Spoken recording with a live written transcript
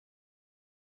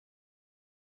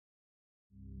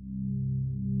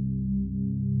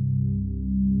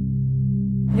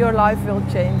Your life will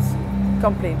change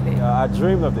completely. I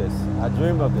dream of this. I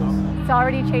dream of this. It's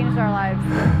already changed our lives.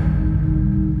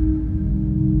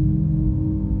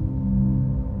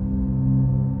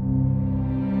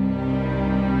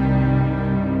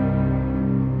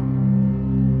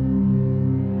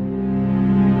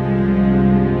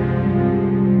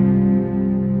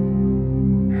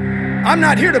 I'm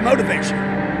not here to motivate you.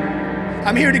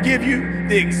 I'm here to give you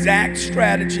the exact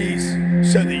strategies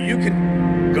so that you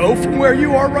can go from where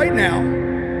you are right now.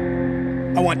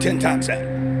 I want 10 times that.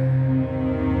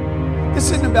 This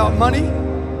isn't about money.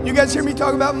 You guys hear me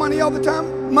talk about money all the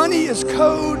time? Money is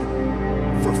code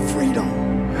for freedom.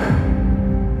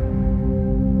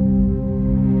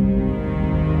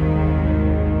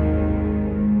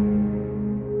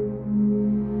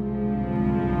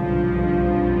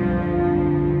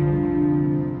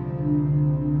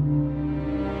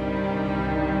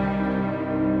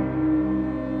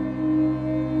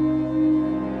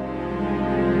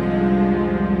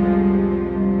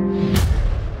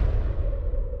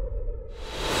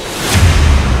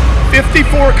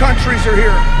 54 countries are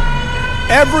here.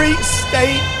 Every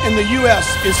state in the U.S.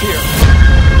 is here.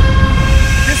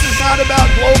 This is not about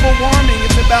global warming,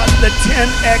 it's about the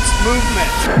 10X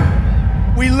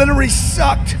movement. We literally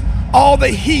sucked all the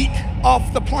heat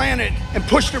off the planet and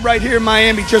pushed it right here in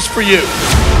Miami just for you.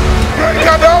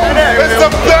 Cardone is the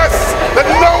best, and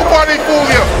nobody fool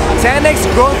you.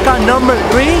 10X growth card number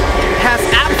 3 has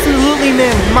absolutely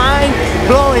been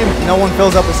mind-blowing. No one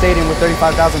fills up a stadium with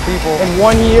 35,000 people. In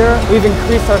 1 year, we've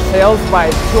increased our sales by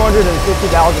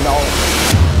 $250,000.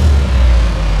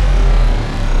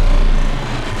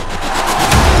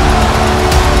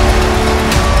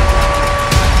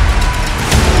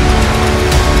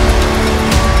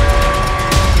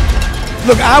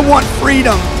 Look, I want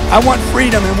freedom. I want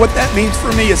freedom, and what that means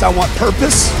for me is I want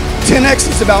purpose. 10X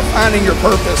is about finding your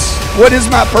purpose. What is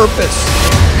my purpose?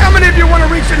 How many of you want to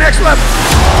reach the next level?